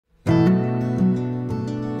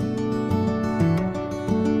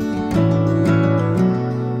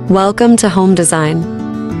Welcome to Home Design.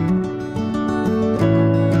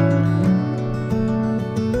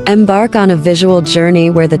 Embark on a visual journey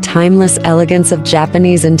where the timeless elegance of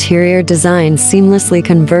Japanese interior design seamlessly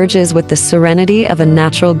converges with the serenity of a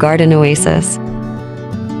natural garden oasis.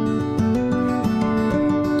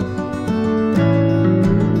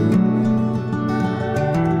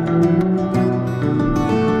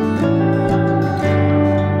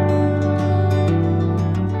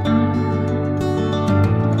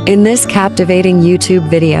 In this captivating YouTube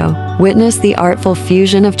video, witness the artful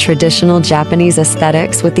fusion of traditional Japanese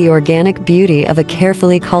aesthetics with the organic beauty of a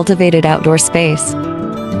carefully cultivated outdoor space.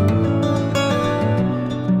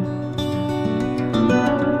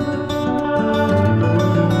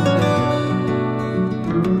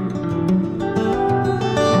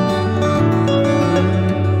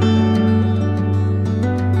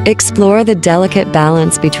 Explore the delicate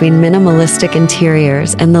balance between minimalistic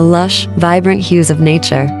interiors and the lush, vibrant hues of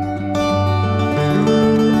nature.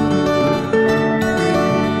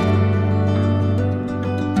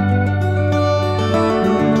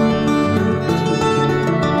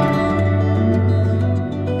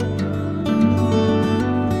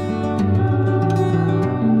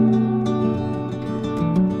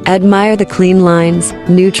 Admire the clean lines,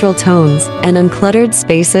 neutral tones, and uncluttered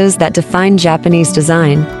spaces that define Japanese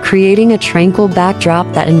design, creating a tranquil backdrop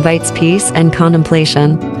that invites peace and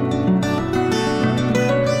contemplation.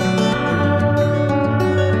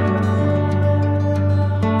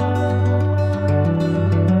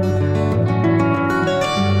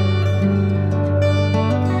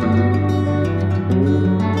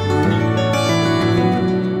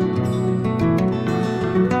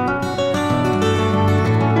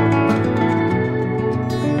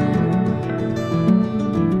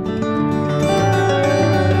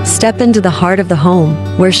 Step into the heart of the home,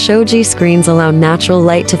 where shoji screens allow natural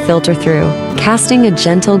light to filter through, casting a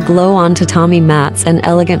gentle glow on tatami mats and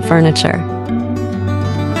elegant furniture.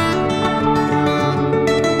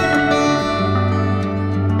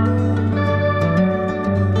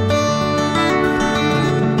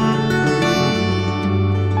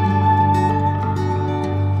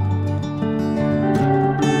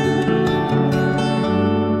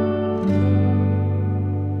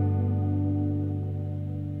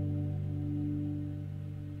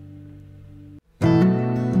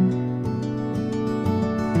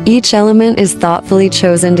 Each element is thoughtfully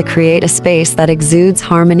chosen to create a space that exudes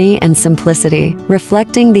harmony and simplicity,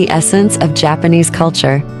 reflecting the essence of Japanese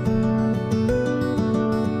culture.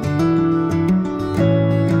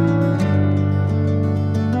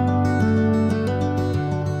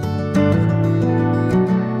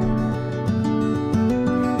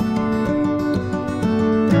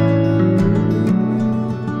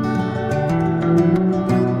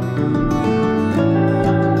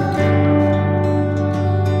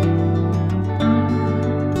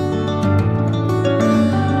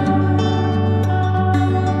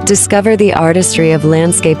 Discover the artistry of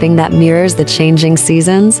landscaping that mirrors the changing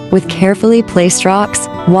seasons, with carefully placed rocks,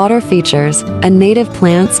 water features, and native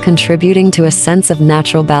plants contributing to a sense of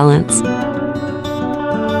natural balance.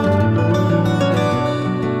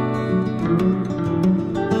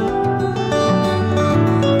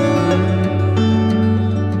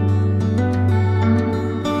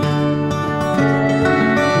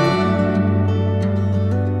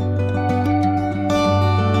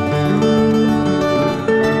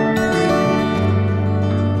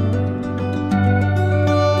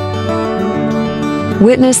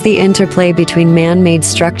 Witness the interplay between man-made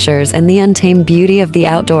structures and the untamed beauty of the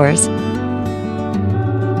outdoors.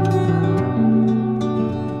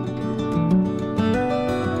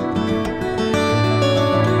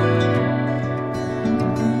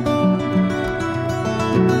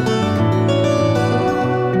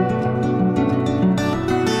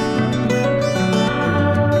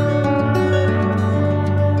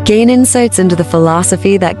 Gain insights into the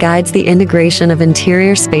philosophy that guides the integration of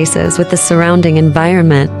interior spaces with the surrounding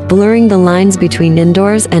environment, blurring the lines between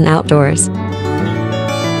indoors and outdoors.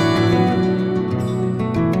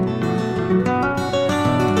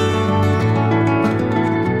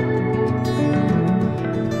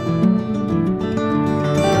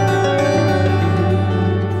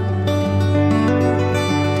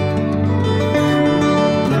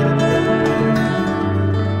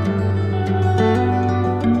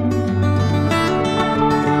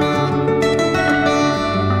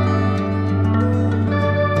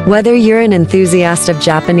 Whether you're an enthusiast of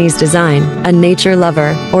Japanese design, a nature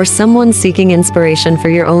lover, or someone seeking inspiration for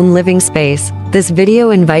your own living space, this video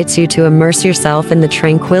invites you to immerse yourself in the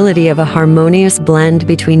tranquility of a harmonious blend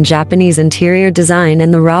between Japanese interior design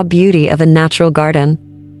and the raw beauty of a natural garden.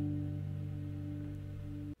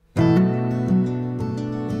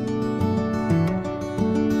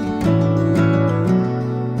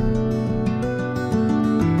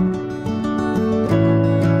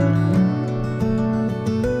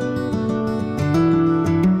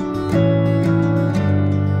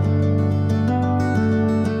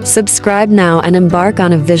 Subscribe now and embark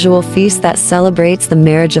on a visual feast that celebrates the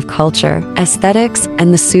marriage of culture, aesthetics,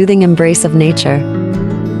 and the soothing embrace of nature.